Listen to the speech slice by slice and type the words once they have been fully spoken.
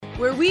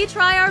where we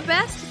try our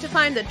best to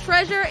find the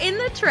treasure in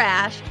the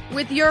trash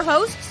with your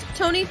hosts,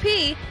 Tony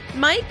P.,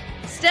 Mike,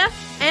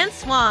 Steph, and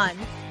Swan.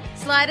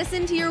 Slide us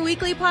into your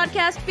weekly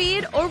podcast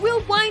feed, or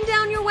we'll wind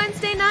down your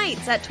Wednesday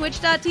nights at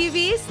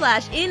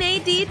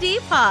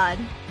twitch.tv/NADDpod.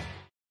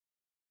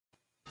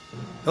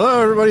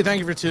 Hello, everybody. Thank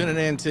you for tuning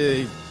in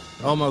to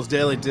Almost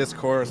Daily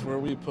Discourse, where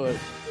we put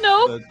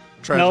the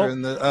treasure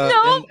in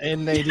the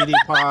in ADD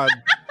pod.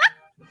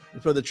 We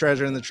put the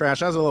treasure in the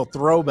trash. That was a little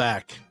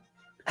throwback.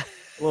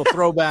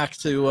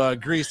 To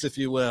Greece, if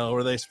you will,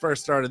 where they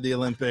first started the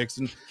Olympics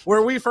and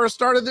where we first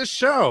started this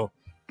show.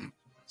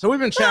 So we've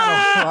been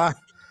chatting a lot.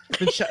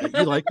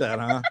 You like that,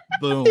 huh?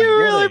 Boom. You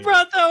really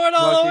brought that one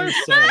all over.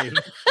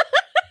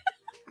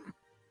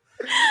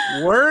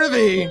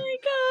 Worthy Oh my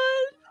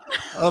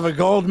God. of a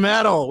gold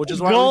medal, which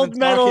is why gold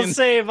medal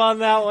save on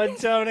that one,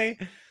 Tony.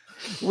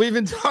 We've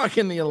been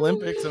talking the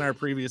Olympics in our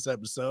previous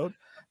episode.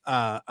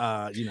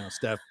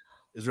 Steph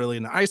is really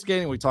into ice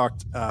skating. We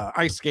talked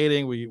ice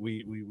skating.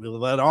 We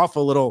let off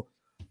a little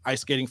ice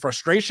skating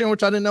frustration,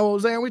 which I didn't know what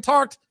was there. We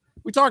talked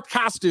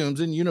costumes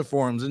and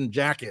uniforms and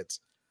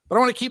jackets. But I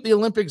want to keep the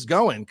Olympics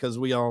going because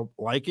we all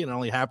like it. It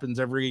only happens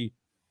every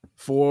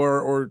 4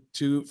 or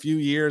 2 few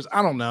years.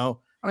 I don't know.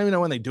 I don't even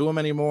know when they do them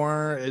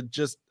anymore. It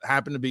just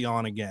happened to be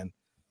on again.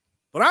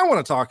 But I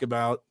want to talk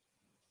about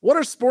what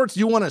are sports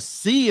you want to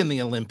see in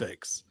the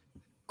Olympics?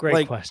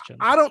 Great question.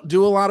 I don't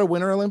do a lot of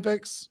Winter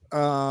Olympics.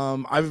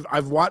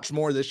 I've watched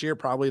more this year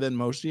probably than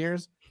most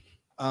years.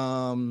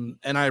 And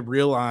I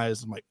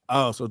realized I'm like,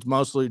 oh, so it's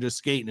mostly just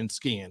skating and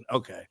skiing.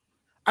 Okay.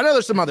 I know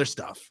there's some other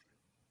stuff.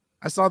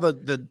 I saw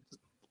the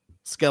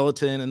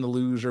skeleton and the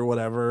luge or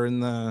whatever,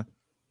 and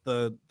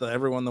the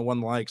everyone the one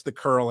likes the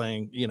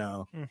curling,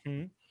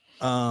 Mm-hmm.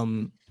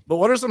 But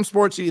what are some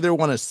sports you either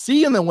want to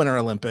see in the Winter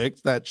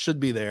Olympics that should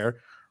be there,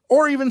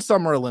 or even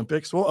Summer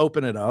Olympics? We'll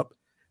open it up,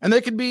 and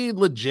they could be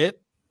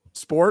legit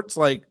sports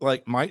like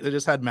Mike. They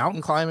just had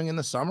mountain climbing in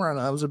the summer, and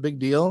that was a big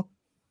deal.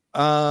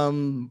 A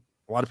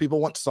lot of people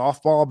want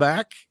softball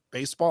back,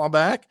 baseball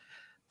back.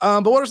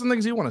 But what are some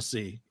things you want to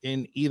see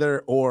in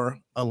either or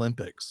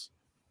Olympics?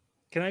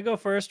 Can I go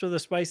first with a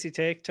spicy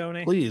take,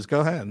 Tony? Please go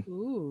ahead.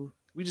 Ooh.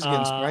 We just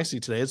getting spicy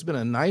today. It's been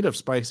a night of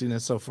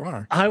spiciness so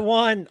far. I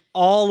want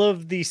all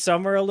of the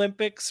Summer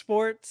Olympic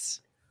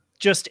sports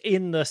just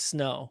in the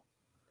snow.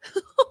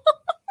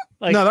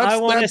 I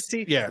want to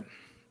see. Yeah,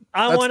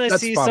 I want to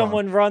see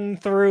someone run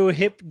through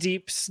hip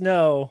deep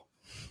snow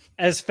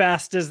as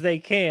fast as they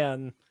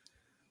can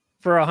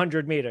for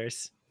 100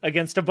 meters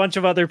against a bunch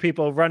of other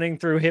people running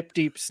through hip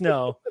deep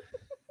snow.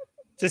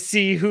 To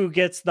see who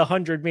gets the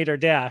 100-meter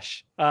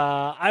dash.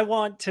 I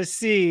want to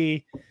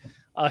see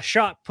a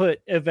shot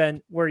put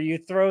event where you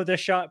throw the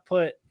shot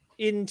put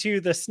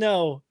into the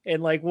snow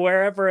and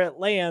wherever it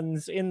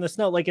lands in the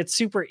snow, it's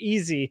super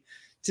easy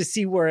to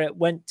see where it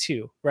went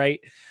to, right?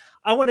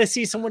 I want to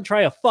see someone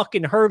try a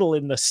fucking hurdle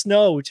in the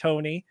snow,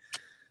 Tony.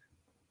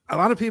 A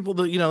lot of people,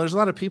 there's a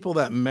lot of people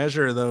that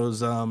measure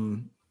those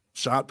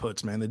shot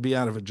puts, man. They'd be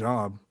out of a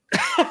job.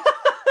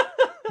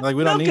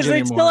 We don't need you anymore.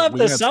 They still have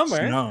the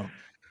summer. Snow.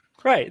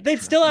 Right.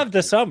 They'd still have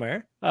the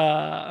summer.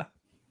 But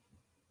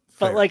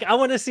I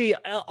want to see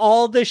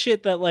all the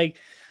shit that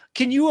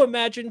can you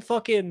imagine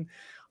fucking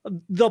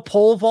the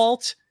pole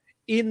vault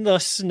in the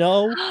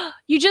snow?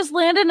 You just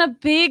land in a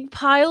big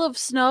pile of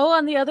snow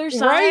on the other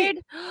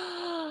side.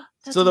 Right?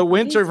 So the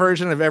winter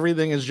version of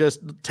everything is just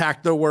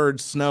tack the word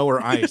snow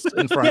or ice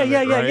in front of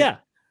it, right?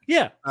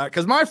 Yeah.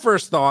 Because my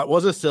first thought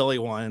was a silly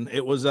one.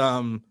 It was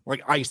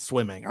ice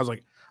swimming. I was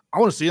like, I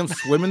want to see them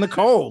swim in the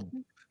cold.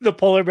 The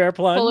polar bear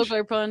plunge. Polar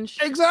bear plunge.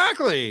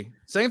 Exactly.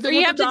 Same thing. Or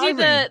you have to do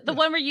the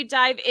one where you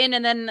dive in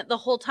and then the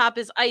whole top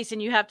is ice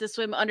and you have to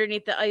swim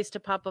underneath the ice to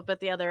pop up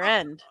at the other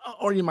end.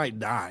 Or you might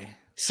die.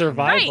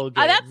 Survival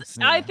games.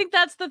 I think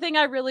that's the thing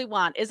I really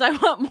want is I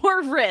want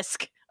more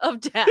risk of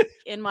death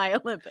in my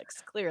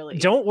Olympics, clearly.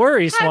 Don't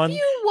worry, Swan. Have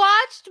you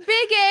watched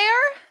Big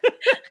Air?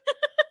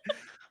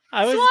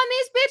 Swan,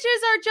 these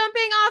bitches are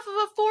jumping off of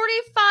a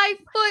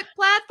 45-foot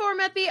platform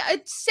at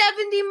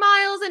 70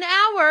 miles an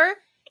hour.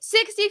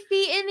 60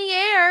 feet in the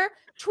air,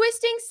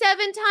 twisting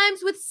 7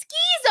 times with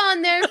skis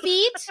on their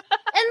feet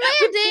and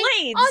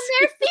landing on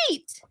their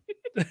feet.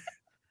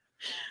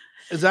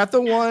 Is that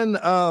the one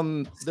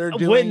they're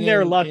doing when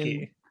they're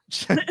lucky?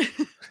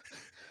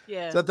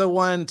 Yeah. Is that the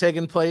one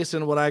taking place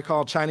in what I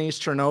call Chinese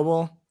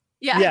Chernobyl?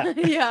 Yeah.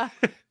 Yeah.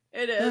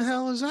 It is. What the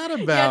hell is that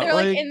about?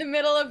 Yeah, they're in the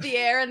middle of the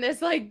air, and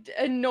this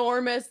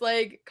enormous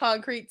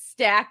concrete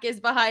stack is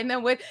behind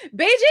them with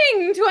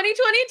Beijing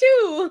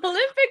 2022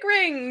 Olympic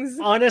rings.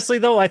 Honestly,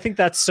 though, I think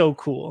that's so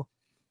cool.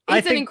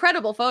 It's an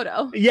incredible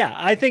photo. Yeah,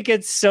 I think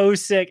it's so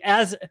sick.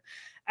 As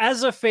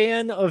a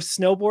fan of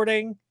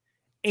snowboarding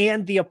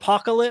and the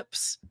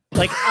apocalypse,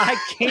 I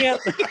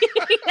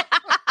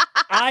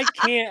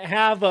can't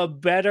have a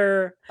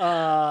better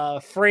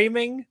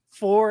framing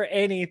for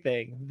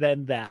anything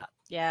than that.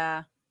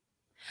 Yeah.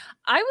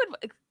 I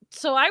would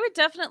So I would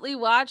definitely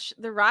watch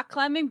the rock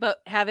climbing, but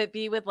have it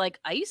be with like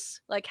ice,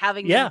 like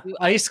having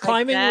ice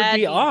climbing would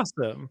be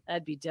awesome.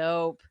 That'd be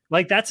dope.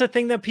 Like that's a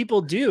thing that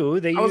people do.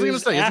 I was going to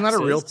say, isn't that a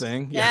real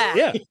thing?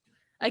 Yeah.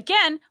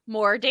 Again,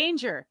 more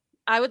danger.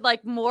 I would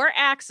like more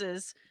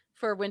axes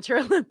for Winter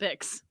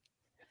Olympics.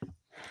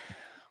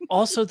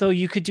 Also, though,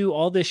 you could do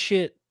all this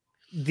shit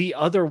the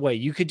other way.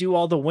 You could do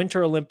all the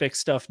Winter Olympic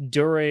stuff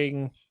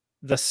during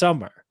the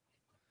summer.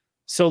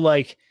 So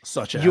like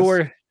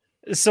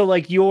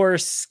you're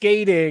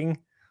skating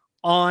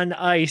on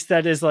ice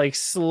that is like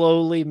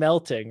slowly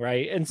melting,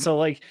 right? And so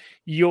like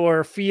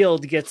your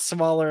field gets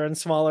smaller and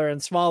smaller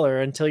and smaller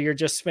until you're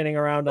just spinning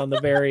around on the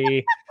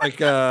very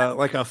like a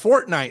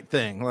Fortnite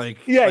thing. Like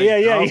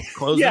a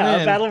in.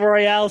 battle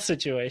royale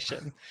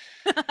situation.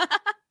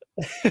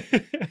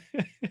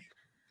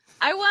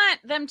 I want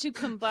them to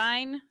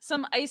combine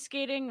some ice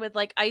skating with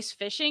like ice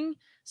fishing.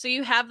 So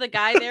you have the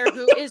guy there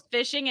who is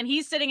fishing and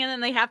he's sitting, and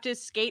then they have to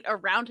skate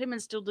around him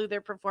and still do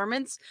their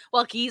performance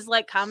while he's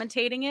like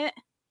commentating it.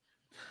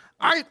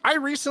 I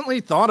recently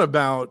thought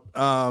about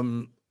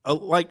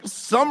like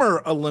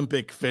summer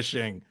Olympic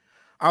fishing.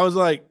 I was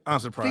like, I'm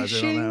surprised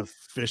they don't have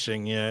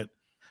fishing yet.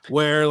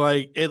 Where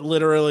like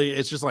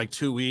it's just like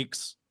 2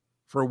 weeks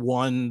for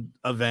one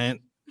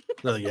event.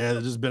 They're like,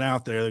 they've just been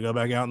out there. They go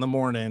back out in the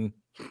morning.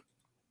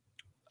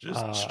 Just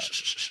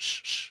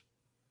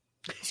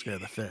scare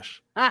the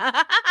fish.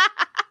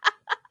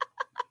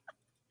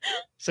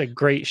 It's a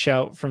great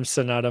shout from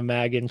Sonata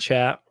Mag in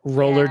chat.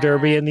 Roller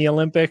derby in the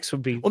Olympics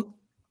would be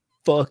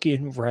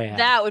fucking rad.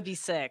 That would be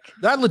sick.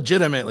 That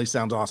legitimately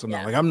sounds awesome.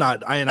 Though. Like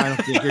I don't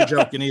think you're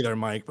joking either,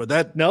 Mike. But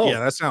that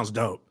sounds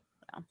dope.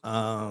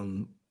 Yeah.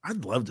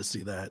 I'd love to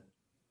see that.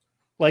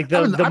 Like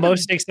the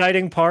most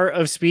exciting part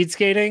of speed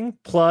skating,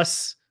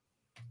 plus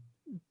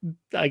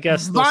I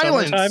guess the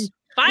violence.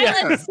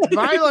 Violence. Yeah,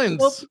 violence.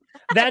 Well,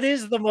 that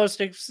is the most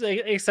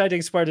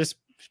exciting part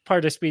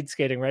of speed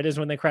skating, right? Is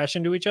when they crash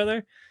into each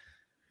other.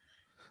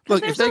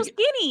 Look, they're so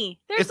skinny.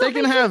 If they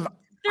can have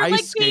they're ice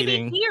like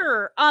skating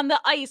here on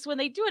the ice when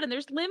they do it, and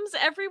there's limbs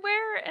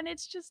everywhere, and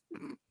it's just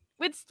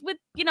with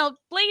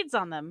blades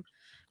on them,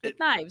 with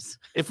knives.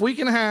 If we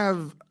can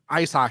have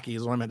ice hockey,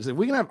 is what I meant to say. If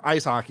we can have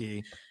ice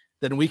hockey,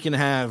 then we can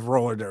have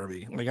roller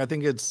derby. Like I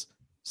think it's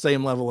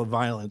same level of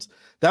violence.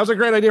 That was a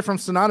great idea from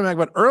Sonata Mag,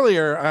 but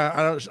earlier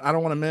I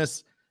don't want to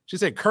miss. She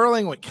said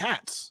curling with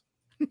cats,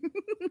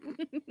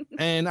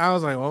 and I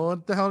was like, well,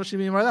 what the hell does she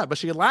mean by that? But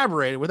she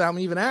elaborated without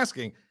me even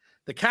asking.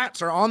 The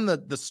cats are on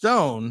the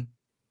stone,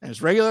 and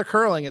it's regular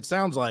curling. It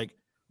sounds like,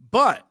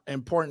 but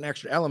important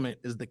extra element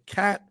is the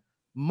cat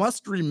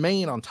must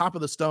remain on top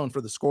of the stone for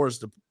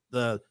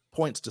the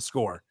points to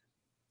score.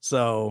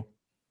 So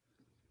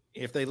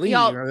if they leave,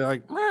 they're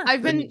like,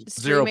 I've been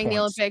streaming the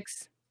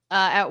Olympics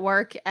at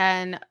work,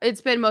 and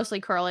it's been mostly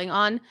curling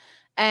on,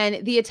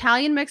 and the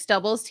Italian mixed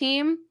doubles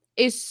team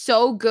is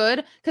so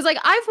good because like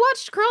I've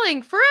watched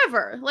curling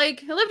forever.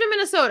 Like I lived in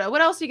Minnesota. What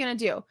else are you gonna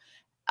do?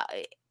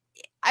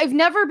 I've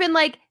never been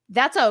like,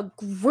 that's a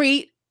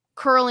great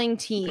curling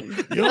team.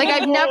 Like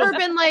I've never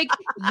been like,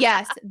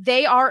 yes,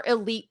 they are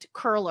elite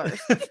curlers.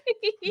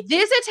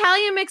 This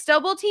Italian mixed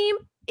double team,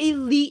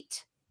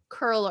 elite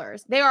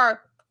curlers. They're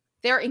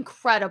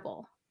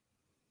incredible.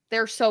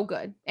 They're so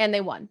good. And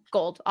they won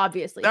gold,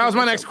 obviously. That was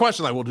my next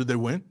question. Like, well, did they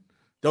win?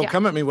 Don't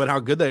come at me with how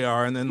good they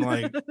are. And then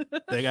like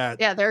they got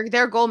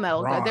they're gold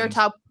medal. Bronze. They're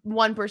top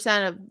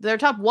 1% they're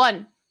top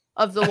 1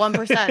 of the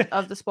 1%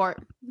 of the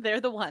sport.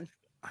 They're the one.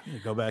 I need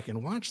to go back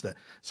and watch that.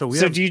 So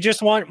do you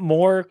just want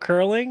more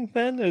curling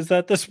then? Is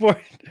that the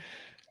sport?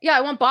 Yeah,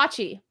 I want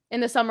bocce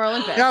in the Summer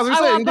Olympics. Yeah, I was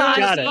gonna say,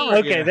 got it.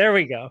 Okay, there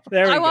we go.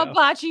 I want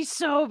bocce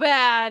so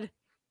bad.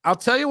 I'll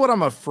tell you what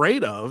I'm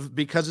afraid of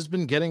because it's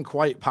been getting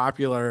quite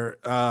popular.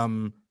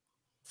 Freaking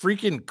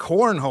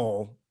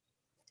cornhole.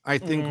 I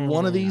think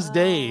one of these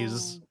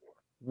days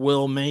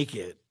will make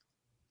it.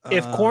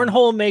 If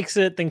cornhole makes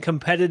it, then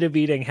competitive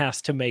eating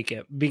has to make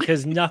it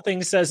because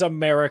nothing says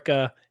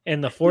America in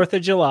the 4th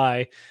of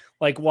July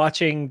like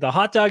watching the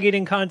hot dog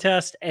eating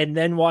contest and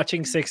then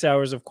watching 6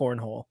 hours of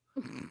cornhole.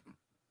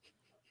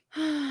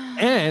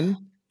 And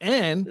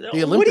the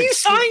Olympics. What are you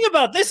sighing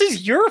about? This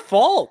is your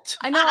fault.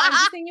 I know. I'm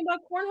just thinking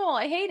about cornhole.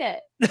 I hate it.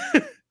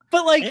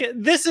 But like,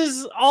 this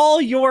is all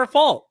your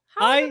fault.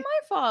 How is it my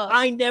fault?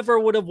 I never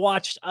would have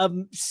watched a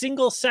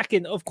single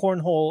second of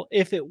cornhole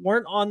if it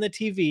weren't on the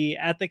TV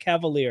at the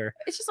Cavalier.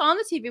 It's just on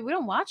the TV. We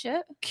don't watch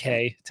it.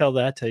 Okay, tell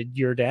that to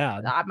your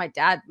dad. My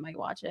dad might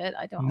watch it.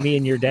 I don't. Me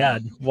and your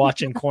dad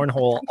watching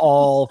cornhole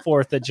all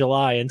 4th of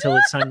July until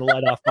it's time to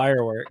let off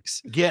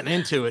fireworks. Getting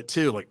into it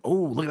too. Like, oh,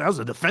 look, that was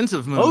a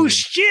defensive move. Oh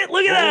shit!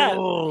 Look at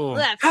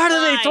that. How do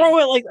they throw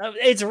it? Like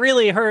it's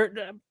really her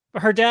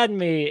dad and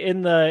me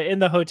in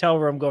the hotel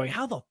room going,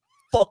 how the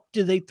fuck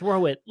do they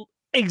throw it?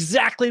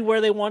 Exactly where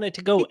they want it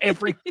to go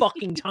every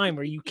fucking time.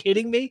 Are you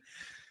kidding me?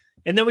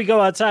 And then we go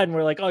outside and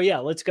we're like, oh yeah,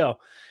 let's go.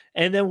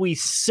 And then we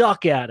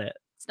suck at it.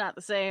 It's not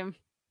the same.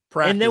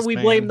 Practice, and then we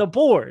blame the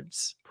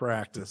boards.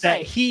 Practice.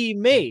 That he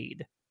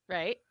made.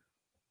 Right.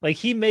 Like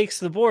he makes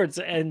the boards.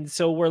 And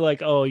so we're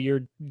like, oh,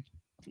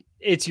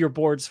 it's your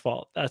board's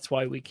fault. That's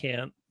why we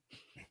can't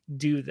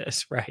do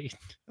this right.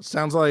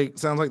 Sounds like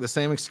the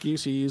same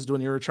excuse you used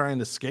when you were trying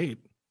to skate.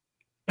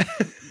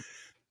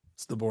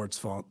 It's the board's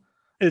fault.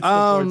 It's the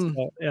board's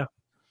fault. Yeah.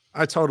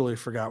 I totally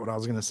forgot what I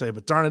was going to say,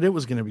 but darn it, it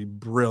was going to be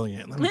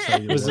brilliant. Let me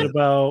tell you. Was it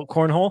about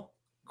cornhole?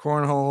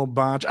 Cornhole,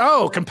 bocce.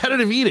 Oh,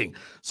 competitive eating.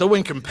 So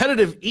when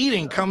competitive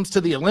eating comes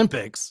to the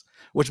Olympics,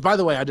 which by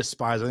the way, I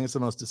despise, I think it's the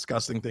most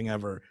disgusting thing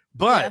ever,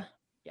 but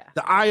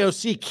the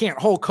IOC can't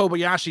hold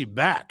Kobayashi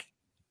back.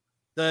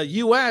 The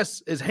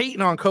US is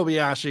hating on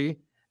Kobayashi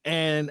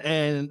and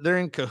they're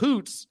in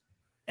cahoots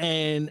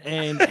and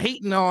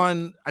hating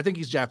on, I think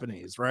he's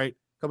Japanese, right?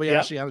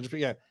 Kobayashi out of Japan.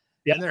 Yeah.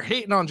 Yeah. And they're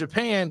hating on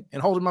Japan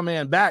and holding my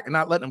man back and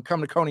not letting him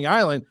come to Coney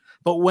Island.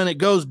 But when it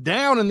goes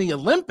down in the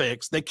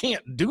Olympics, they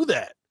can't do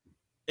that.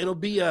 It'll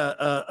be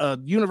a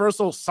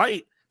universal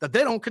site that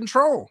they don't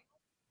control.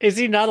 Is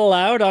he not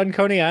allowed on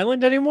Coney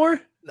Island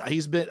anymore?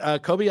 He's been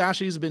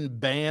Kobayashi's been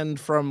banned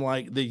from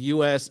like the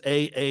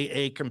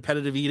USAAA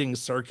competitive eating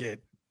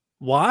circuit.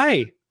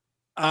 Why?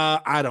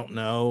 I don't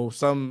know.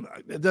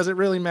 It doesn't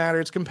really matter.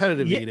 It's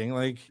competitive eating.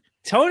 Like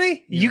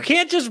Tony, you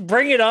can't just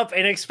bring it up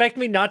and expect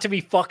me not to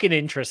be fucking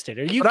interested.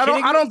 Are you? I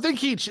don't think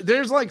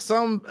there's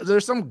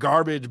some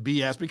garbage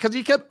BS because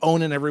he kept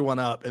owning everyone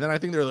up, and then I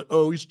think they're like,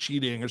 oh, he's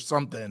cheating or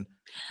something,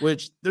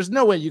 which there's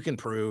no way you can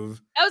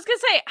prove. I was gonna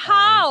say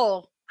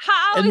how.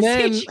 How is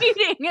he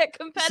cheating at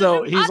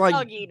competitive hot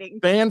dog eating?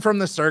 Banned from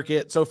the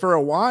circuit. So for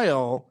a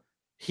while,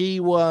 he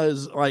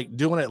was like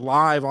doing it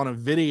live on a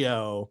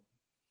video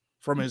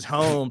from his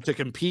home to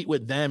compete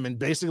with them and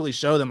basically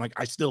show them like,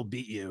 I still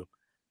beat you.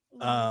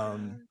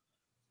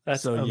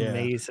 That's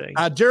amazing.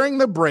 During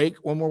the break,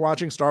 when we're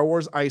watching Star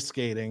Wars ice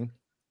skating,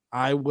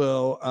 I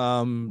will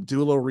do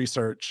a little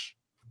research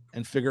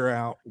and figure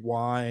out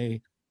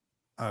why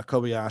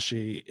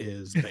Kobayashi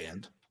is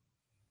banned.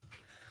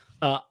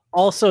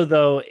 Also,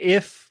 though,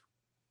 if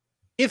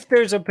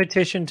there's a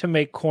petition to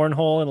make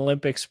cornhole an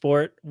Olympic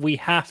sport, we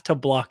have to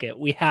block it.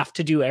 We have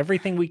to do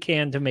everything we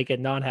can to make it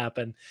not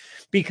happen.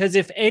 Because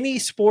if any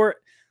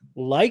sport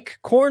like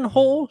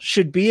cornhole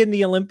should be in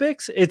the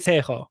Olympics, it's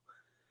tejo.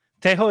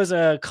 Tejo is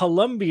a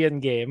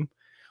Colombian game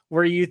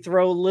where you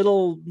throw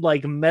little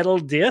like metal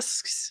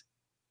discs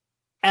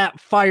at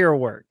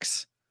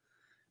fireworks.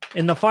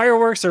 And the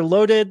fireworks are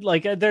loaded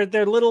like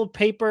they're little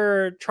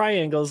paper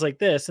triangles like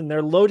this, and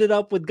they're loaded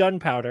up with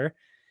gunpowder.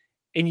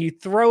 And you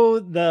throw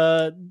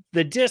the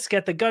disc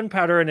at the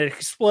gunpowder, and it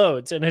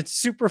explodes, and it's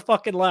super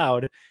fucking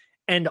loud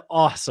and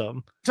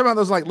awesome. Talking about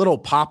those like little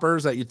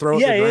poppers that you throw at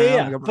the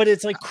ground. Yeah, but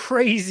it's like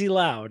crazy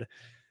loud.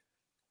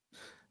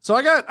 So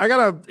I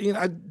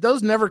gotta,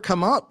 those never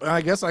come up.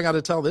 I guess I got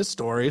to tell this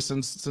story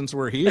since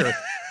we're here.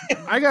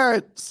 I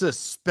got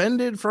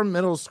suspended from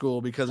middle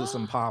school because of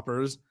some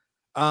poppers.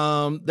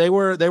 They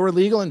were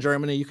legal in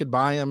Germany. You could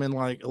buy them in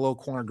like a little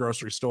corner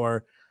grocery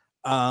store.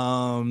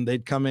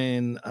 They'd come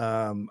in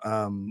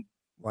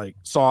like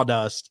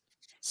sawdust,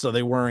 so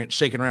they weren't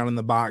shaking around in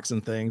the box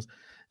and things.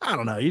 I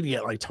don't know. You'd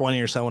get like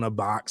 20 or so in a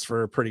box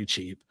for pretty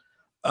cheap.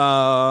 And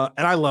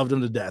I loved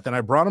them to death. And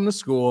I brought them to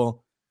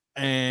school,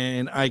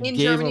 and I gave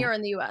Germany or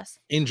in the US?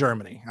 In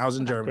Germany. I was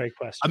in Germany. Great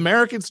question.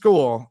 American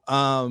school,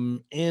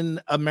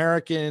 in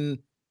American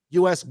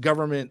US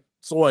government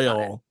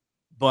soil,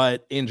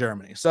 but in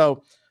Germany.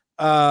 So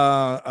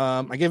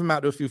I gave them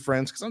out to a few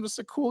friends because I'm just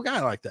a cool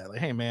guy like that. Like,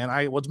 hey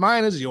man, what's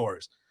mine is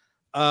yours.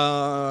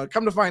 Come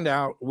to find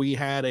out, we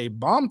had a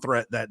bomb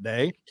threat that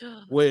day,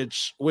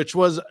 which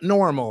was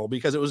normal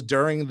because it was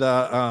during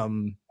the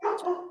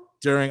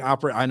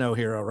I know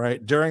Hero,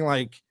 right? During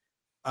like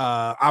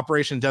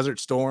Operation Desert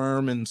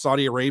Storm and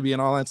Saudi Arabia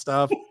and all that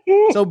stuff.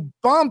 So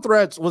bomb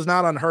threats was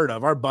not unheard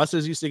of. Our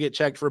buses used to get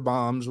checked for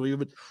bombs. We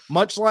would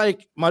much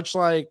like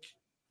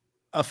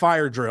a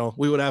fire drill,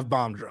 we would have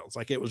bomb drills.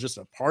 Like it was just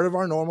a part of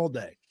our normal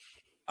day.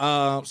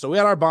 So we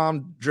had our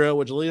bomb drill,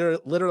 which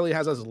literally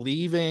has us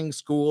leaving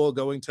school,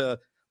 going to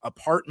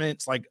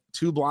apartments like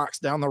 2 blocks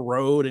down the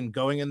road and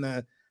going in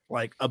the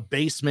like a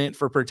basement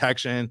for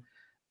protection.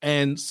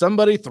 And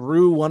somebody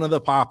threw one of the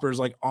poppers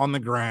like on the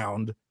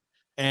ground,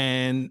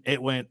 and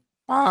it went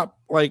pop.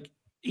 Like,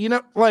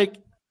 like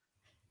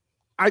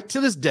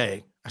to this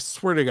day, I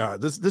swear to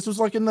God, this was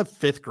like in the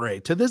 5th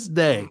grade. To this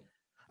day,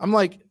 I'm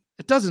like,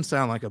 it doesn't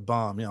sound like a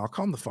bomb.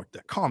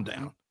 Calm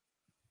down.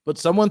 But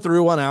someone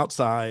threw one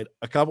outside.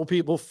 A couple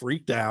people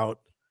freaked out,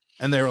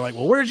 and they were like,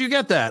 well, where'd you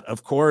get that?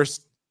 Of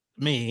course,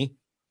 me.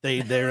 I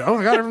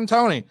got it from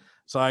Tony.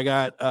 So I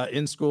got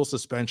in-school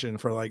suspension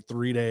for like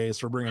 3 days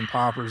for bringing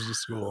poppers to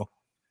school.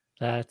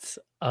 That's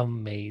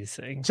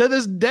amazing. To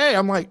this day,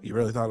 I'm like, you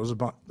really thought it was a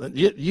bomb?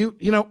 You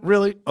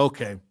really?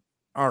 Okay.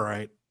 All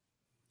right.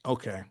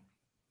 Okay.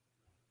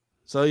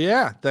 So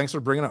yeah, thanks for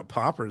bringing up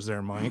poppers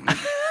there, Mike.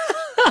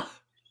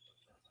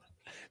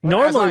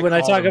 Normally, when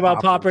I talk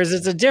about poppers,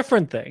 it's a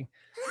different thing.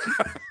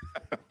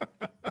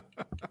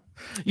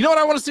 You know what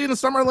I want to see in the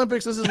Summer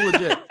Olympics? This is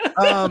legit.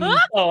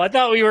 I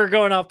thought we were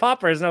going off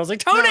poppers, and I was like,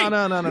 Tony!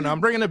 No. I'm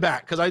bringing it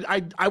back because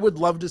I would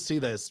love to see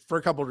this for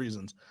a couple of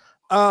reasons.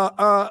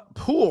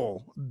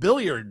 Pool,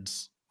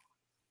 billiards.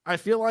 I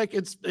feel like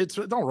it's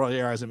don't roll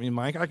your eyes at me,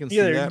 Mike. I can see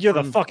that. You're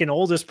the fucking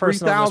oldest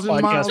person on this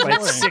podcast by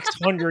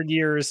 600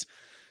 years.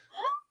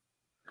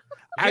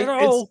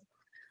 It's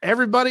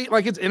everybody,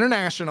 like, it's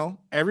international.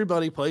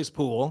 Everybody plays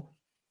pool.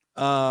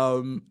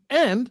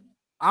 And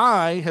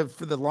I have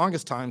for the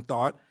longest time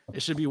thought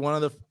it should be one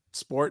of the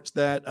sports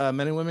that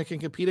men and women can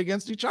compete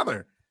against each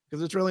other,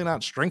 because it's really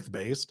not strength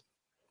based.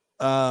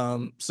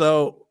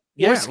 So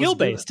yeah, skill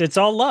based. It's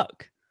all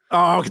luck.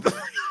 Oh,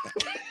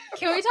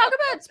 can we talk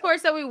about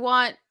sports that we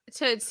want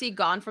to see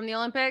gone from the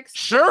Olympics?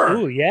 Sure.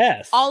 Ooh,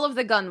 yes. All of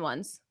the gun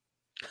ones.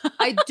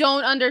 I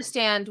don't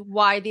understand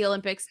why the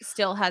Olympics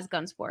still has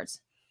gun sports.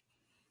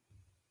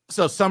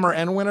 So summer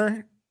and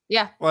winter?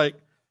 Yeah. Like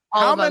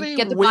all of them.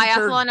 Get the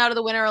biathlon out of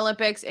the Winter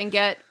Olympics and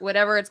get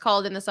whatever it's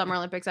called in the Summer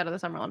Olympics out of the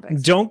Summer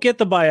Olympics. Don't get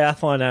the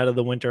biathlon out of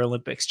the Winter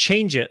Olympics.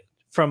 Change it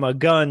from a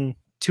gun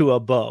to a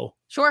bow.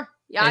 Sure.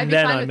 Yeah, I'd be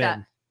fine with that.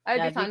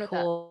 I'd be fine with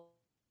that.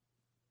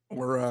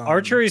 Or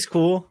archery's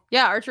cool.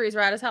 Yeah, archery's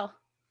rad as hell.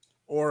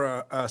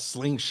 Or a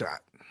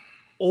slingshot.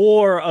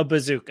 Or a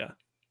bazooka.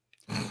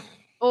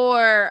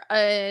 Or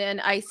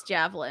an ice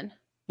javelin.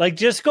 Like,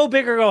 just go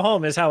big or go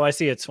home is how I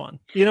see it, Swan.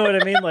 You know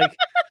what I mean? Like,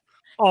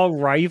 a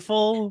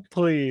rifle,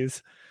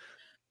 please.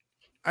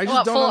 I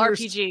just don't full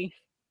understand. RPG.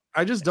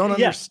 I just don't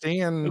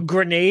understand.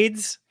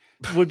 Grenades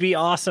would be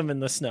awesome in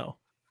the snow.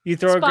 You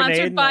throw a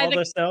grenade in all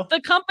the snow.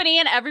 The company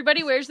and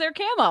everybody wears their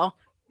camo.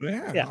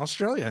 Yeah,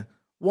 Australia.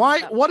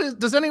 Why?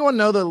 Does anyone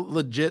know the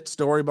legit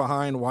story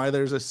behind why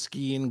there's a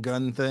skiing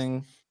gun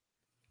thing?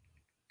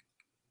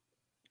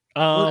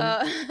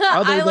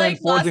 I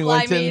like Lost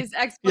Limey's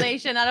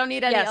explanation. I don't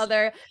need any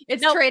other.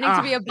 It's training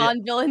to be a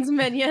Bond villain's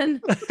minion.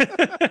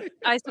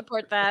 I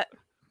support that.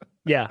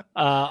 Yeah.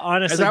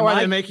 Honestly, is that why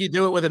they make you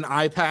do it with an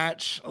eye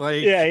patch?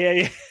 Like,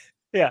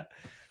 yeah.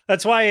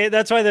 That's why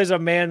there's a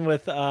man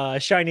with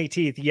shiny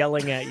teeth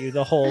yelling at you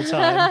the whole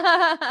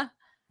time.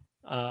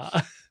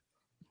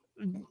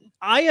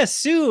 I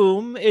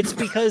assume it's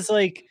because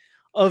like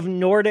of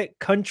Nordic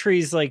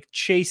countries like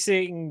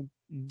chasing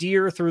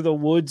deer through the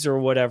woods or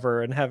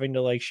whatever and having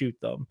to like shoot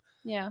them.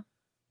 Yeah.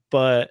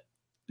 But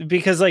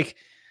because like,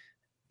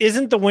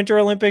 isn't the Winter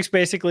Olympics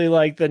basically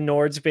like the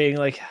Nords being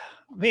like,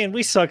 man,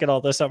 we suck at all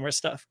the summer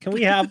stuff. Can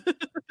we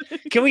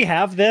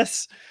have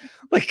this?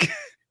 Like,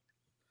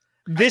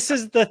 this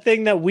is the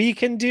thing that we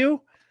can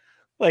do.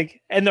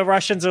 Like, and the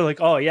Russians are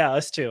like, oh yeah,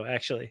 us too,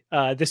 actually.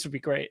 This would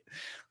be great.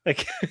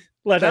 Like,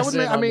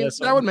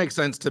 that would make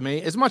sense to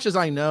me. As much as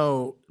I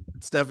know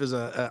Steph is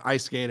a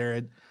ice skater,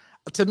 and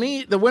to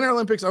me, the Winter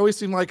Olympics always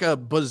seem like a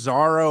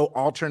bizarro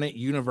alternate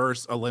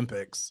universe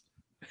Olympics.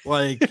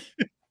 Like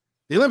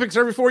the Olympics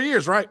every 4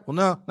 years, right? Well,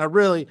 no, not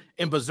really.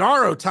 In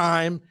bizarro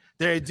time,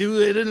 they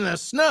do it in the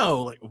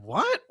snow. Like,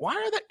 what? Why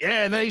are they?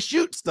 Yeah, and they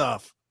shoot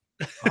stuff.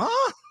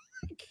 Huh?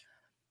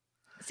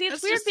 See,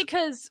 it's weird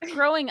because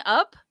growing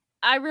up,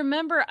 I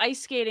remember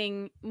ice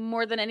skating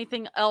more than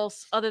anything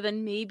else other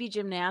than maybe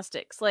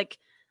gymnastics. Like,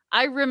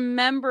 I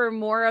remember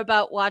more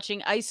about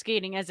watching ice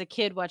skating as a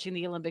kid watching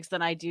the Olympics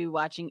than I do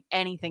watching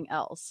anything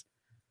else.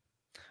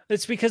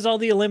 It's because all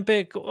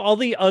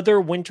the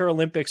other Winter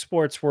Olympic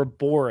sports were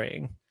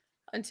boring.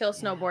 Until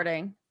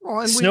snowboarding.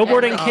 Well,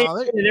 snowboarding came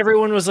and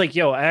everyone was like,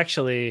 yo,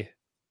 actually,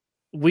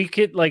 we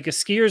could, like,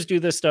 skiers do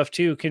this stuff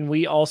too. Can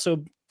we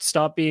also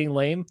stop being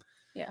lame?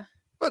 Yeah.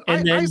 But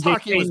ice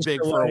hockey was big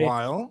for a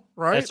while,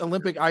 right?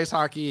 Olympic ice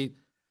hockey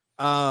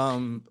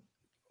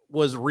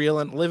was real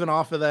and living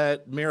off of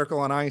that Miracle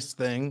on Ice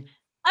thing.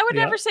 I would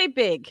never say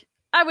big.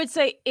 I would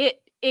say it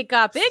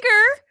got bigger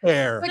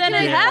than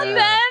it had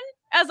been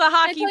as a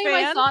hockey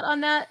fan. My thought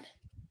on that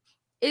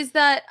is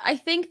that I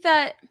think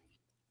that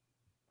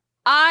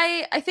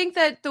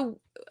the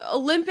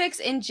Olympics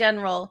in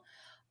general,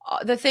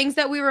 the things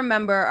that we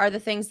remember are the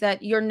things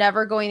that you're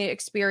never going to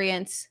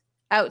experience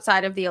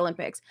outside of the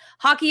Olympics.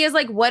 Hockey is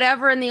like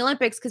whatever in the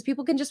Olympics because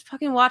people can just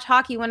fucking watch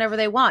hockey whenever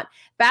they want.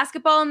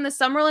 Basketball in the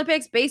Summer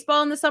Olympics,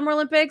 baseball in the Summer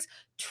Olympics,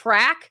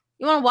 track.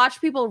 You want to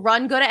watch people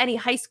run, go to any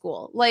high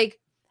school. Like,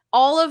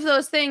 all of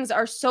those things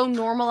are so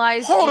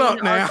normalized. Hold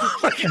up now.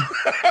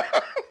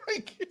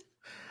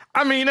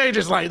 I mean, they're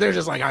just like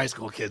high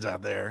school kids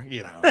out there,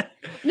 you know.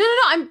 No.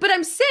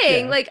 I'm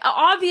saying, like,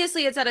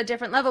 obviously it's at a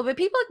different level, but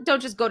people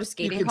don't just go to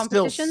skating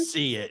competitions. Still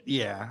see it,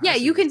 yeah. Yeah,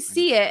 you can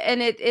see it,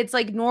 and it's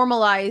like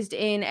normalized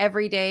in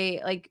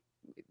everyday like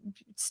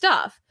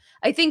stuff.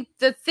 I think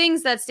the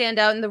things that stand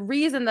out, and the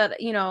reason that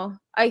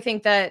I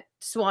think that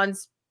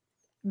Swan's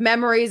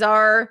memories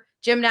are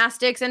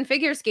gymnastics and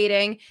figure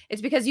skating,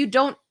 is because you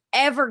don't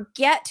ever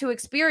get to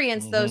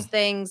experience those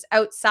things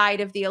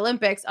outside of the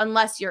Olympics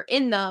unless you're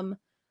in them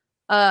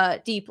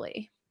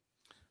deeply.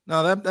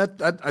 No,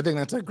 that I think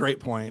that's a great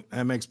point.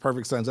 That makes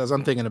perfect sense. As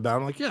I'm thinking about it,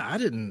 I'm like, yeah, I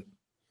didn't.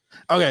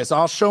 Okay, so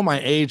I'll show my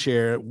age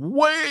here.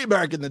 Way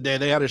back in the day,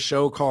 they had a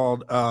show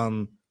called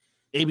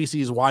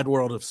ABC's Wide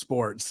World of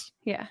Sports.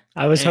 Yeah.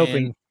 I was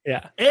hoping,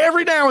 yeah.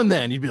 Every now and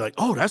then you'd be like,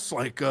 oh, that's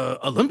like a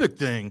Olympic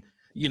thing.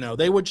 You know,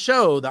 they would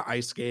show the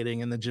ice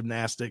skating and the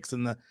gymnastics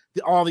and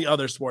all the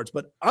other sports.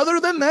 But other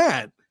than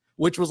that,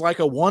 which was like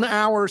a 1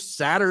 hour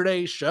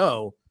Saturday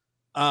show,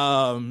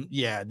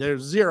 Yeah,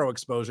 there's zero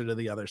exposure to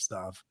the other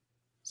stuff.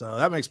 So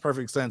that makes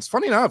perfect sense.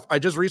 Funny enough, I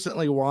just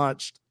recently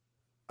watched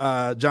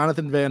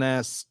Jonathan Van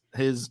Ness,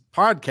 his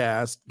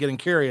podcast, Getting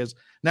Curious,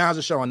 now has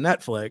a show on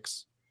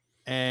Netflix.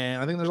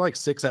 And I think there's like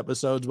 6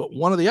 episodes, but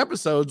one of the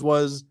episodes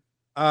was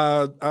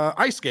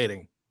ice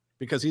skating,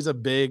 because he's a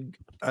big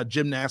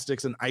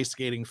gymnastics and ice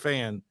skating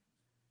fan.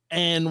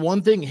 And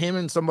one thing him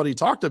and somebody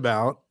talked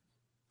about,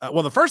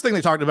 well, the first thing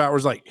they talked about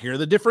was like, here are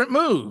the different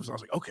moves. I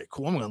was like, okay,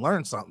 cool, I'm going to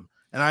learn something.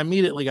 And I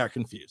immediately got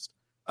confused.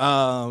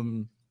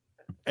 And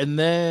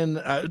then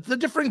the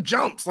different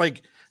jumps,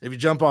 like if you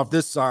jump off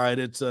this side,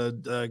 it's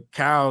a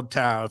cow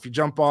tow. If you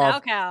jump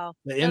off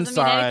the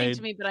inside, mean anything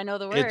to me, but I know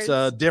the words. It's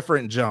a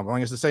different jump. I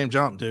think it's the same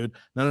jump, dude.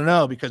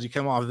 No, because you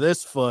come off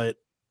this foot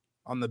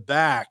on the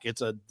back,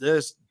 it's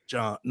this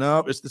jump.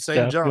 Nope, it's the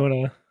same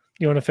jump.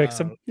 You want to fix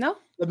them? No.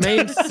 The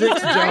main 6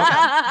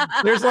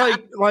 jumps. There's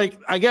like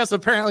I guess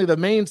apparently the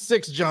main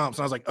 6 jumps.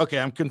 And I was like, okay,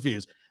 I'm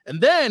confused.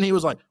 And then he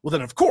was like, well,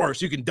 then of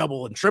course you can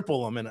double and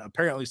triple them. And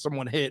apparently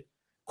someone hit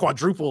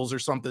quadruples or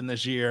something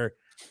this year.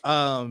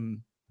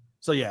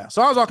 So yeah,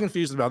 so I was all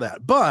confused about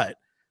that. But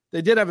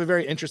they did have a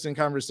very interesting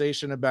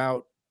conversation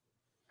about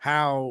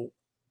how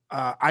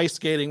ice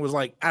skating was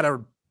like at a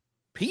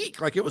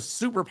peak, like it was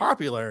super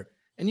popular.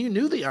 And you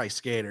knew the ice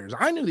skaters.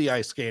 I knew the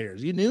ice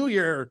skaters. You knew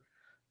your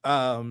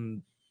all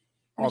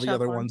Michelle the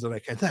other Kwan. Ones that I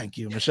can. Thank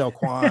you, Michelle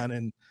Kwan,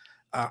 and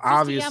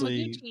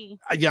obviously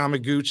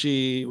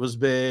Yamaguchi was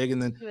big,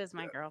 and then who is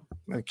my girl,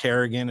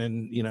 Kerrigan,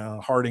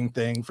 and Harding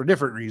thing for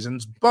different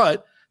reasons.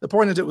 But the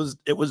point is,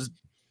 it was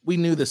we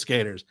knew the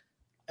skaters,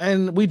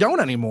 and we don't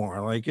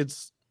anymore. Like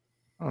it's,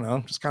 I don't know,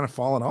 just kind of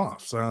fallen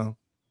off. So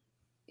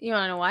you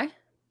want to know why?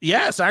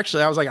 Yes,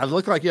 actually, I was like, I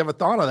look like you have a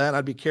thought on that.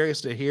 I'd be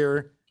curious to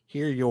hear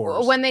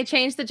yours. When they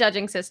changed the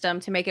judging system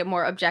to make it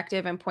more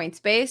objective and points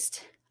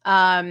based,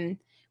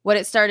 what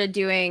it started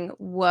doing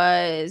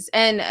was,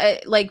 and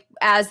like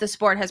as the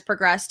sport has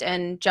progressed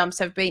and jumps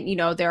have been,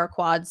 there are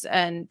quads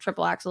and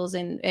triple axles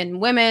in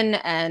women,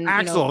 and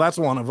axle, that's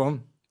one of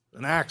them,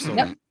 an axle.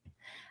 Yep.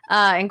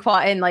 And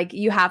quad, and like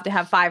you have to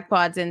have 5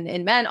 quads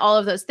in men, all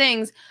of those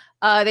things.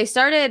 They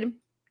started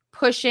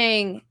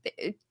pushing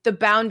the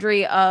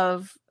boundary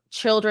of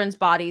children's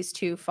bodies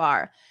too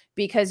far,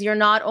 because you're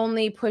not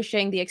only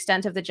pushing the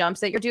extent of the jumps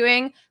that you're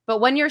doing,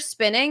 but when you're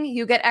spinning,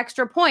 you get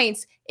extra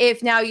points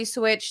if now you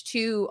switch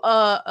to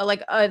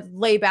a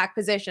layback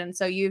position.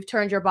 So you've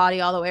turned your body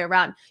all the way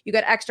around. You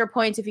get extra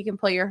points if you can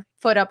pull your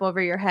foot up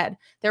over your head.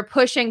 They're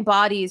pushing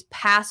bodies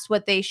past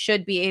what they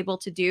should be able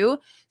to do.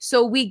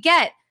 So we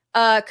get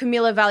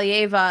Kamila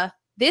Valieva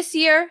this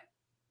year.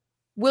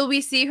 Will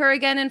we see her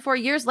again in 4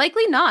 years?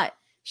 Likely not.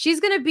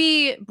 She's going to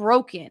be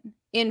broken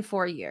in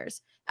 4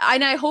 years.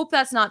 And I hope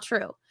that's not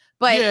true.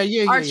 But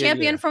our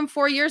champion from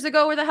 4 years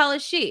ago, where the hell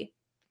is she?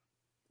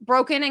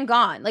 Broken and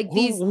gone. Like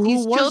these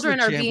children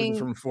are being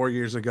from 4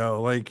 years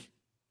ago. Like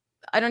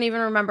I don't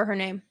even remember her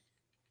name.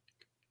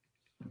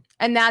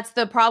 And that's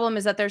the problem,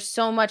 is that there's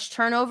so much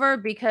turnover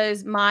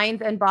because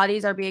minds and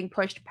bodies are being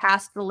pushed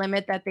past the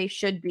limit that they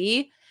should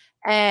be.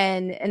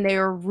 And they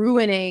are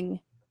ruining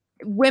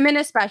women,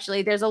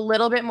 especially. There's a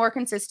little bit more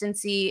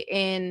consistency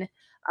in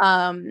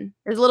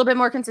there's a little bit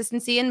more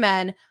consistency in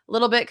men, a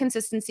little bit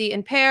consistency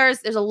in pairs.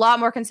 There's a lot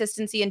more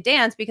consistency in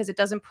dance because it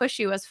doesn't push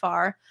you as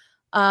far.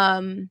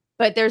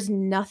 But there's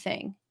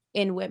nothing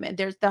in women.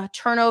 The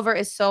turnover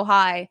is so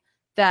high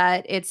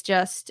that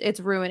it's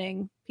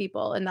ruining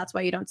people. And that's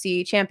why you don't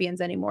see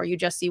champions anymore. You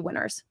just see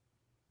winners.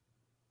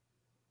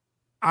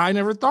 I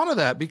never thought of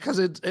that, because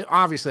it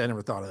obviously I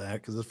never thought of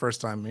that because it's the first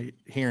time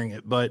hearing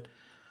it, but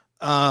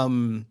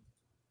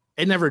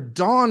it never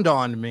dawned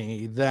on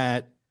me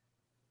that,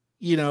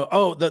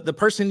 the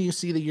person you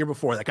see the year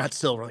before that got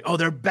silver, like, oh,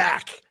 they're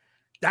back.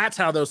 That's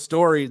how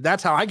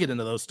I get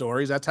into those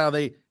stories. That's how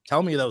they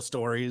tell me those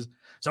stories.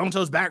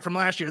 So-and-so's back from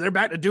last year. They're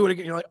back to do it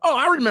again. You're like, oh,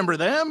 I remember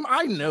them.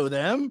 I know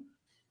them.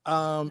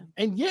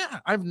 And yeah,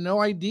 I have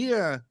no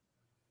idea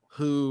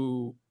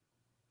who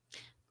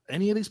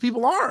any of these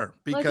people are,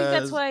 because I think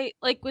that's why,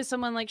 like with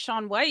someone like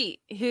Shaun White,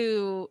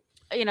 who,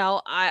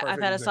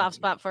 I've had a soft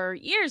spot for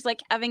years,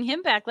 like having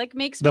him back, like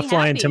makes me happy. The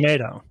flying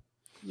tomato.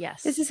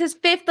 Yes. This is his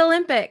 5th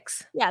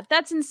Olympics. Yeah,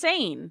 that's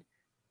insane.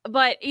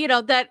 But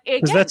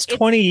that's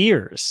 20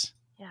 years.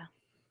 Yeah.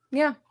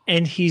 Yeah.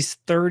 And he's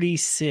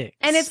 36.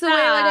 And it's the way,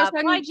 like I was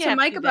talking to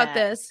Mike about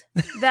this,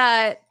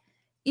 that,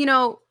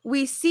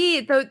 we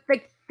see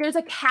there's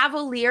a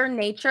cavalier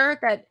nature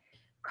that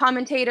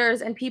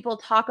commentators and people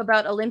talk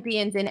about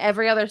Olympians in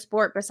every other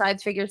sport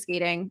besides figure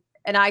skating.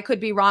 And I could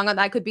be wrong on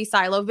that. I could be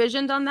silo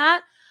visioned on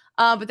that.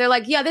 But they're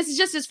like, yeah, this is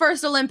just his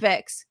first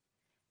Olympics.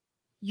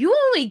 You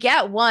only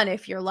get one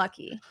if you're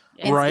lucky.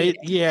 Right?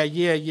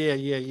 Skating.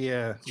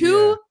 Yeah.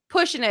 2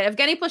 pushing it.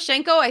 Evgeny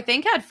Plushenko, I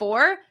think, had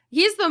 4.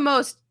 He's the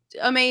most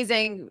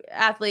amazing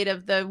athlete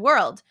of the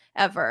world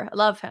ever. I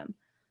love him.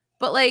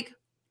 But like,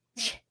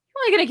 you're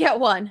only going to get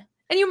 1.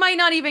 And you might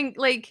not even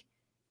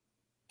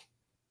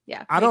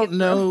I don't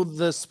know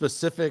the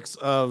specifics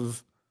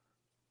of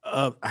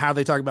how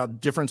they talk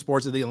about different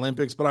sports at the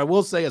Olympics, but I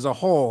will say as a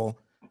whole,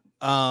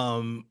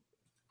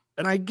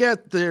 and I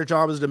get their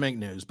job is to make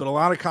news, but a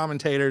lot of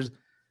commentators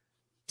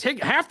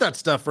take half that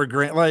stuff for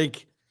granted.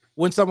 Like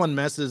when someone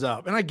messes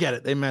up, and I get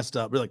it, they messed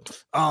up. We're like,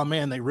 oh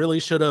man, they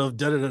really should have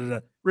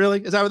done.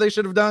 Really? Is that what they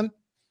should have done?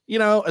 You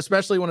know,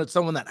 especially when it's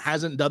someone that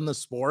hasn't done the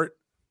sport.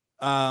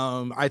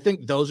 I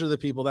think those are the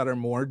people that are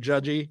more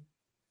judgy.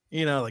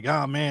 You know, like,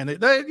 oh man,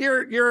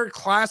 you're a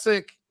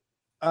classic.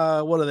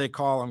 What do they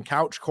call them?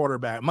 Couch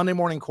quarterback, Monday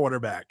morning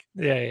quarterback.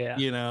 Yeah.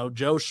 You know,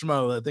 Joe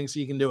Schmo that thinks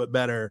he can do it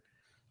better.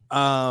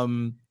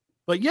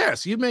 But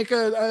yes, you make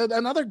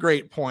another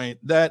great point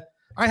that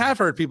I have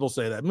heard people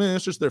say that, man,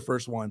 it's just their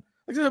first one.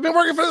 Like, they've been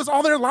working for this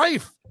all their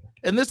life,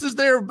 and this is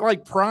their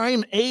like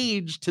prime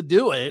age to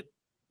do it.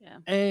 Yeah.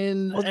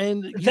 And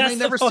you that's may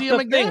never the see them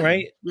again, thing,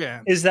 right?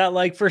 Yeah. Is that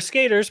like for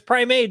skaters,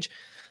 prime age,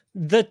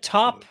 the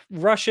top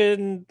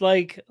Russian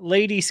like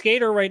lady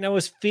skater right now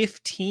is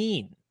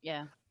 15.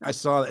 Yeah. I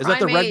saw that. Is that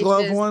the red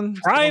glove one?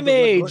 Prime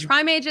age.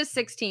 Prime age is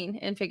 16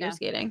 in figure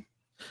skating.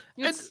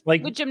 It's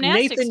like with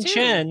gymnastics Nathan too.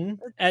 Chen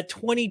at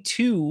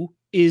 22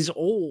 is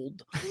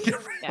old.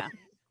 Yeah.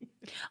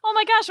 Oh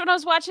my gosh, when I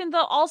was watching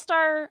the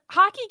All-Star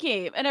hockey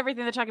game and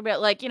everything they're talking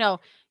about, like, you know,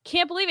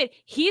 can't believe it.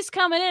 He's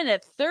coming in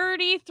at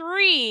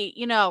 33,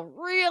 you know,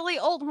 really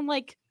old. I'm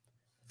like,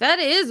 that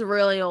is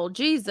really old.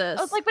 Jesus.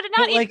 I was like, but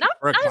not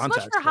as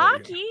much for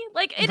hockey.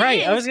 Like, it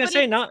right. is, I was gonna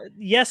say not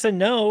yes and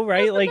no,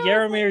 right? Like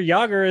Jaromir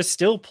Jagr is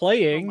still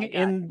playing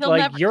in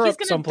like Europe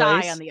he's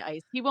someplace. Die on the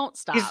ice. He won't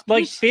stop. He's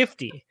like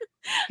 50.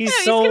 He's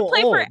he's so gonna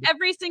play old. for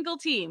every single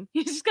team.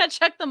 He's just gotta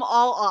check them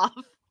all off.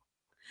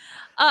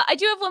 I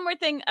do have one more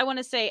thing I want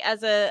to say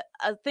as a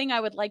thing I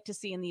would like to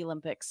see in the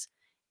Olympics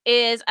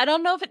is I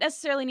don't know if it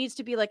necessarily needs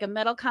to be like a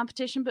medal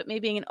competition, but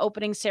maybe an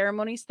opening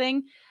ceremonies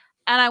thing.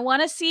 And I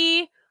want to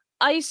see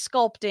ice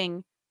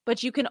sculpting,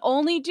 but you can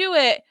only do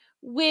it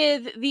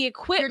with the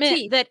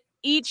equipment that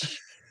each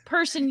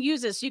person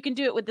uses. So you can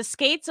do it with the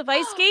skates of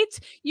ice skates.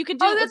 You can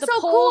do it with the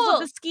poles of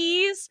the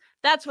skis.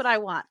 That's what I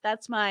want.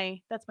 That's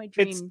my dream.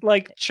 It's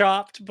like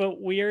chopped but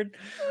weird.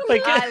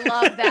 Like I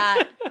love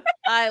that.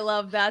 I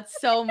love that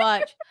so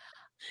much.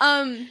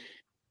 I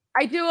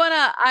do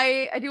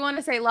want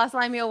to say Les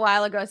Limey a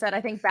while ago said I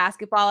think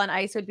basketball on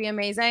ice would be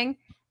amazing,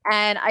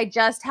 and I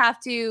just have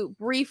to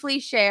briefly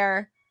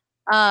share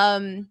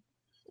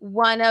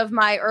one of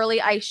my early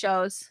ice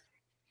shows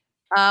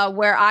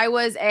where I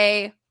was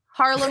a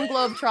Harlem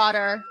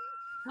Globetrotter.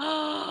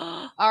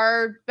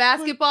 Our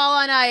basketball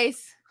on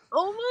ice.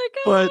 Oh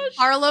my gosh.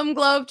 Harlem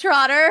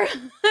Globetrotter.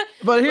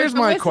 But here's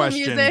my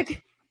question.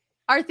 Music.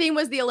 Our theme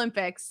was the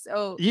Olympics.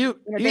 So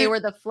they were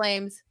the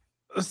Flames.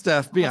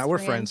 Steph, we're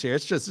friends here.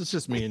 It's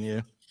just me and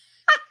you.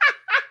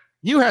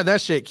 You had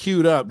that shit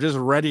queued up, just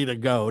ready to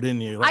go,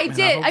 didn't you? Like, I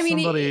did. I mean,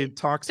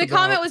 the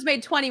comment was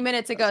made 20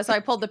 minutes ago, so I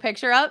pulled the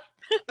picture up,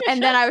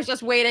 and then I was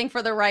just waiting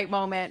for the right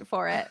moment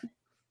for it.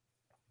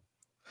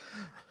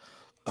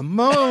 A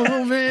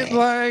moment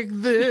like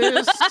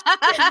this.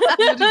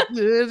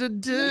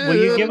 Will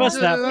you give us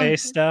that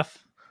face, Steph?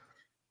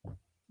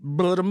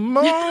 But a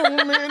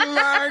moment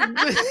like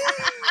this.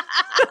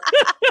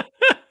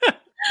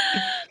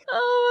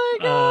 Oh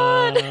my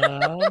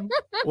god.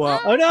 Well,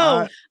 oh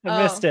no,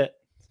 I missed it.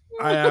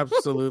 I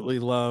absolutely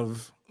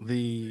love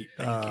the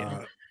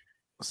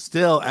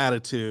still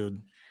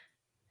attitude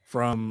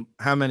from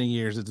how many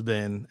years it's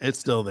been. It's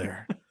still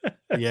there.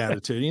 The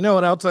attitude. You know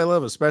what else I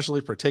love,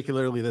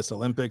 particularly this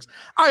Olympics?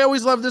 I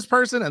always love this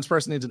person, and this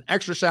person needs an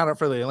extra shout out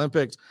for the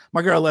Olympics.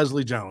 My girl,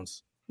 Leslie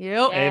Jones.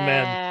 Yep.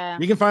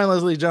 Amen. You can find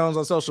Leslie Jones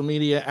on social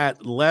media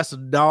at Les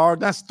Dog.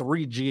 That's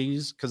 3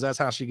 G's because that's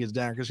how she gets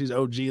down because she's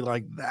OG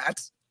like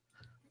that.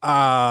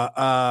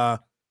 I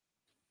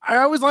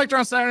always liked her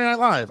on Saturday Night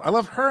Live. I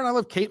love her and I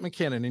love Kate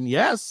McKinnon. And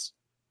yes,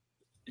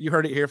 you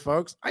heard it here,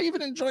 folks. I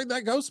even enjoyed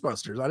that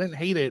Ghostbusters. I didn't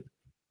hate it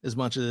as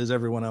much as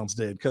everyone else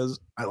did because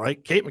I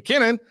like Kate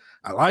McKinnon.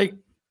 I like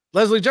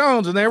Leslie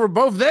Jones, and they were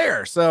both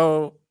there.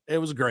 So it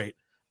was great.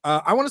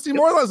 I want to see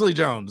more Leslie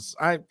Jones.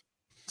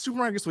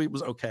 Supermarket Sweep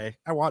was okay.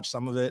 I watched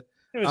some of it.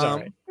 It was all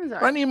right.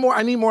 But I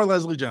need more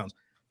Leslie Jones.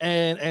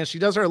 And she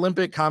does her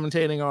Olympic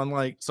commentating on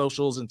like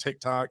socials and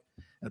TikTok.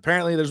 And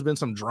apparently there's been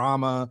some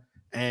drama,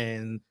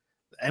 and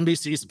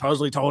NBC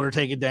supposedly told her to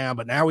take it down,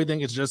 but now we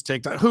think it's just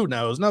TikTok. Who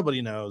knows?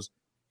 Nobody knows.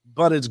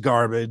 But it's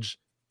garbage.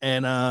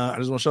 And I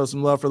just want to show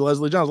some love for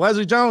Leslie Jones.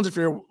 Leslie Jones, if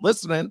you're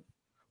listening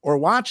or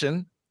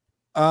watching,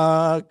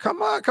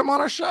 come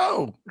on our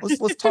show.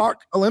 Let's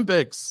talk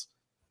Olympics.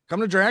 Come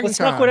to DragonCon. Let's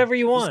talk whatever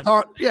you want.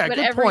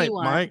 Good point,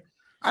 Mike.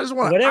 I just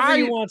want whatever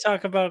you want to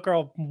talk about,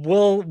 girl.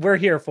 We're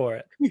here for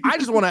it. I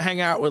just want to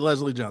hang out with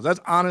Leslie Jones. That's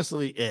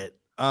honestly it.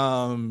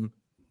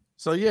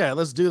 So yeah,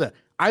 let's do that.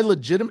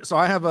 So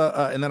I have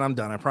and then I'm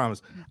done. I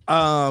promise.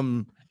 I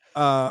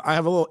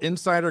have a little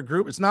insider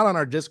group. It's not on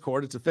our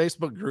Discord. It's a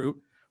Facebook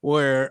group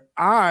where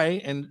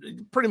I,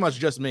 and pretty much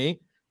just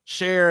me,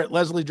 share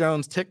Leslie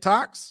Jones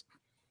TikToks.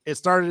 It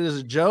started as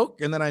a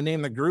joke, and then I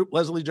named the group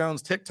Leslie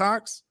Jones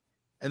TikToks,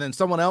 and then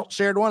someone else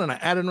shared one, and I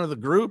added them to the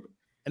group.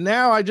 And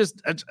now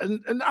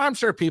and I'm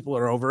sure people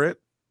are over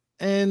it.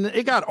 And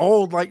it got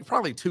old, like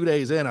probably 2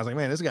 days in. I was like,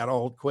 man, this got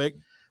old quick.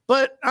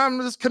 but I'm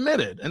just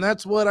committed, and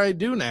that's what I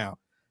do now.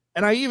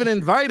 And I even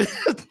invited,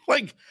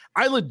 like,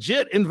 I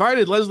legit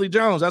invited Leslie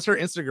Jones. That's her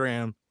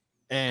Instagram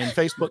and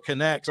Facebook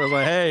Connects. I was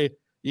like, hey,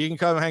 you can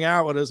come hang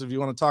out with us if you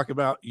want to talk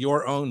about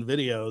your own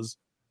videos.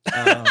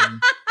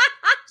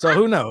 So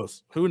who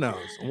knows? Who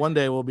knows? One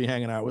day we'll be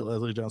hanging out with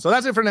Leslie Jones. So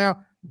that's it for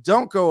now.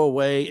 Don't go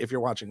away if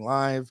you're watching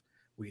live.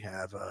 We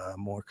have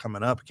more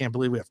coming up. I can't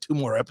believe we have 2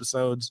 more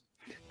episodes.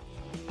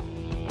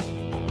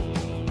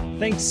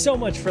 Thanks so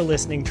much for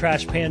listening,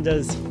 Trash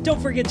Pandas.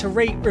 Don't forget to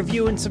rate,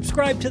 review, and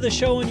subscribe to the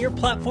show on your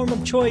platform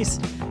of choice.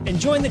 And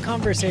join the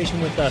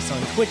conversation with us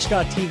on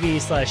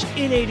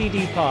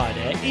twitch.tv/inaddpod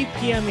at 8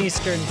 p.m.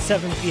 Eastern,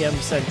 7 p.m.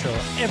 Central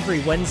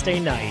every Wednesday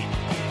night.